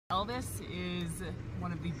Elvis is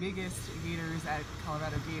one of the biggest gators at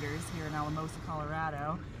Colorado Gators here in Alamosa,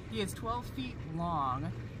 Colorado. He is 12 feet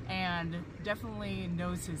long and definitely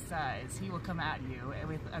knows his size. He will come at you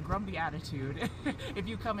with a grumpy attitude if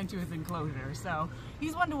you come into his enclosure. So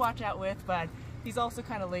he's one to watch out with, but he's also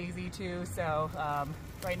kind of lazy too. So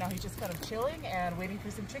right now he's just kind of chilling and waiting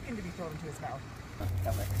for some chicken to be thrown into his mouth.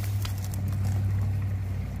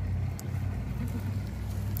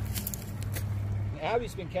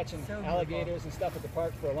 Abby's been catching alligators and stuff at the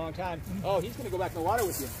park for a long time. Oh, he's going to go back in the water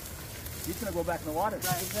with you. He's going to go back in the water.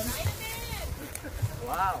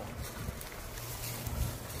 Wow.